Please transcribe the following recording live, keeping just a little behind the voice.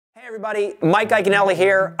Hey everybody, Mike Iaconelli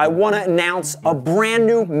here. I want to announce a brand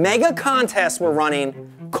new mega contest we're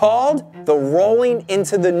running called the Rolling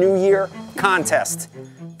Into the New Year contest.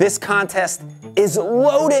 This contest is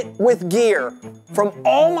loaded with gear from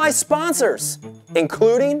all my sponsors,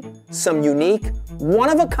 including some unique,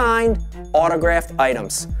 one-of-a-kind autographed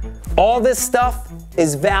items. All this stuff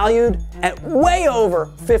is valued at way over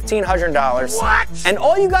 $1,500. What? And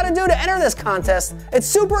all you got to do to enter this contest, it's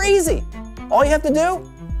super easy. All you have to do,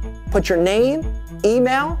 put your name,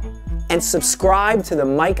 email, and subscribe to the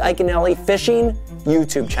Mike Iaconelli Fishing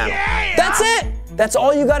YouTube channel. Yeah! That's it. That's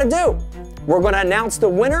all you got to do. We're going to announce the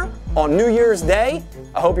winner on New Year's Day.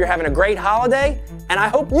 I hope you're having a great holiday, and I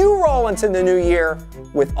hope you roll into the new year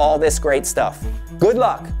with all this great stuff. Good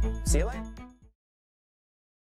luck. See you later.